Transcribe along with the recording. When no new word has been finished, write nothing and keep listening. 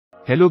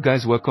Hello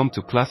guys, welcome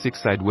to Classic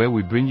Side where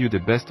we bring you the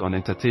best on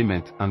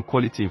entertainment and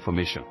quality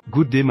information.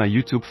 Good day my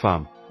YouTube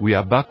fam, we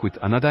are back with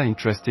another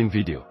interesting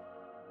video.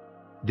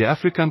 The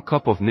African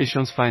Cup of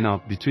Nations final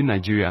between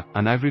Nigeria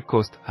and Ivory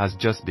Coast has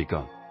just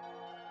begun.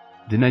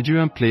 The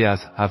Nigerian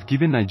players have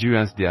given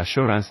Nigerians the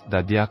assurance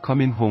that they are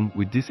coming home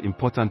with this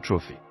important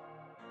trophy.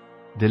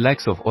 The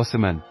likes of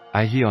Osimhen,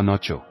 Ivory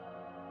Onocho,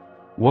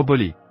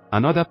 Goalllll,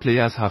 and other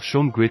players have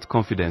shown great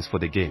confidence for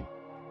the game.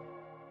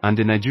 And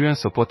the Nigerian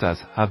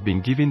supporters have been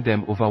giving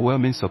them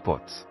overwhelming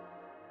support.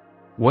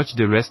 Watch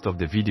the rest of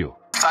the video.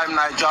 It's time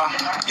Niger,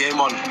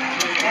 game on.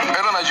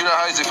 Hello Nigeria,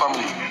 how is the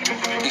family?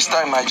 It's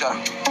time Niger,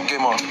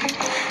 game on.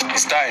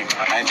 It's time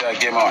Niger,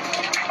 game on.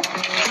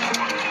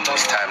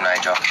 It's time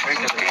Niger, game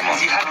on.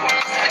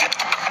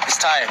 It's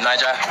time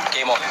Niger,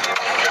 game on.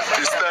 It's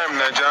time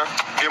Niger,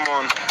 game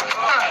on.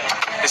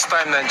 It's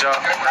time Niger,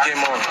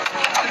 game on.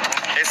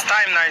 It's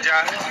time Niger,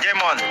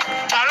 game on.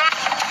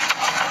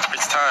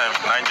 It's time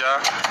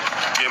Niger,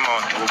 game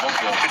on.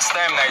 It's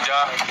time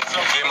Niger,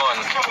 game on.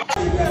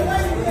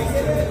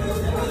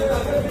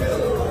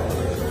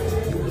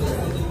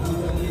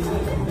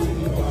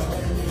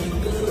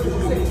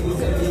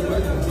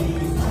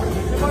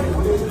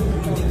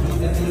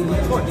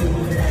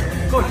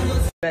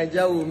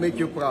 Nigeria will make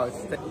you proud.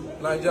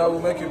 Nigeria will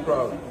make you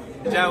proud.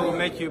 Nigeria will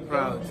make you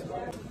proud.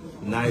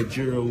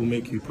 Nigeria will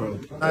make you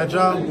proud.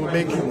 Nigeria will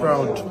make you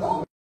proud.